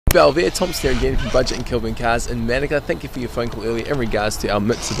Balvir, Thompson here again from Budget and Kilburn Cars in Manukau. Thank you for your phone call earlier in regards to our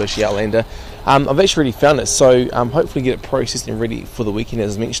Mitsubishi Outlander. I've actually already found it, so hopefully get it processed and ready for the weekend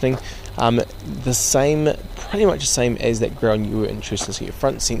as I was mentioning. Pretty much the same as that ground you were interested in. So your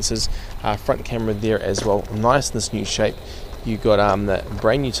front sensors, front camera there as well, nice in this new shape. You've got the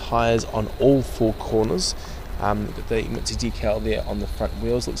brand new tyres on all four corners. Got the Mitsubishi decal there on the front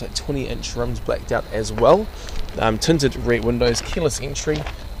wheels. Looks like 20-inch rims blacked out as well. Tinted rear windows, keyless entry.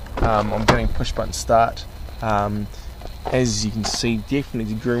 I'm getting push button start. As you can see,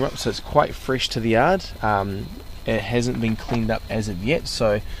 definitely the groom up, so it's quite fresh to the yard. It hasn't been cleaned up as of yet,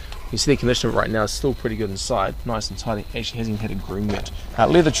 so you see the condition of it right now is still pretty good inside, nice and tidy. Actually hasn't had a groom yet.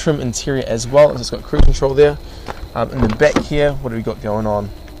 Leather trim interior as well. It's got cruise control there. In the back here, what have we got going on?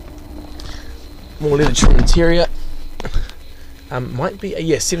 More leather trim interior. Might be a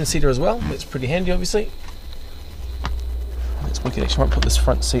 7-seater as well. That's pretty handy, obviously. That's wicked. Actually, I might put this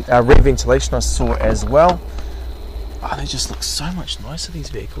front seat. Rear ventilation I saw as well. Oh, they just look so much nicer, these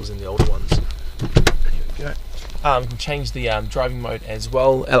vehicles, than the older ones. Here we go. You can change the driving mode as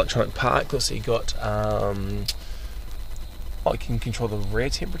well. Electronic park. Looks like you got. You can control the rear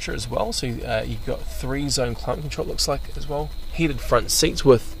temperature as well. So you've got 3-zone climate control. It looks like as well. Heated front seats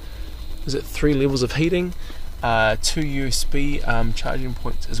with 3 levels of heating. 2 USB charging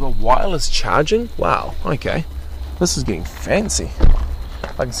points as well. Wireless charging. Wow. Okay. This is getting fancy.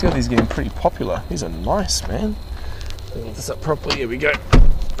 I can see how these are getting pretty popular. These are nice, man. Get this up properly. Here we go.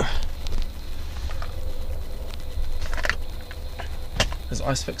 There's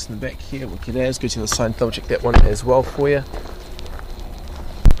ice fix in the back here. Wicked as. Go to the side and double check that one as well for you.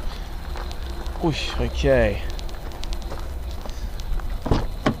 Oosh, okay.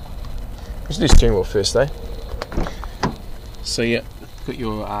 Let's do steering wheel first, though. So yeah. Got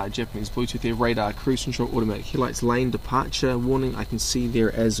your Japanese Bluetooth there, radar, cruise control, automatic headlights, lane departure warning I can see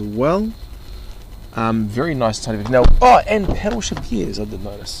there as well. Very nice tidy. Now, and paddle shift gears I did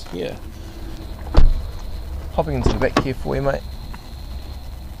notice. Yeah. Hopping into the back here for you, mate.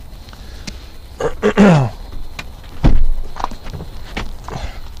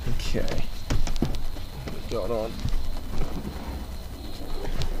 Okay. What's going on?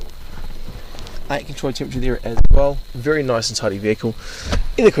 Control temperature there as well. Very nice and tidy vehicle.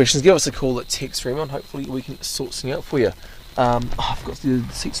 Any questions, give us a call at text or email and hopefully we can sort something out for you. I've got the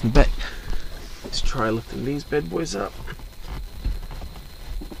seats in the back. Let's try lifting these bad boys up.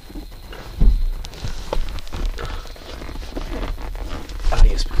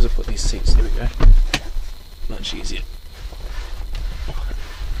 Yes, because I put these seats, there we go. Much easier.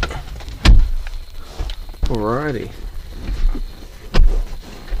 Alrighty.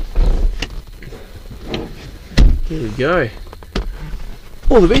 Here we go.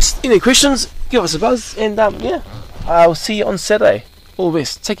 All the best. Any questions, give us a buzz, and yeah, I'll see you on Saturday. All the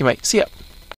best. Take care, mate. See ya.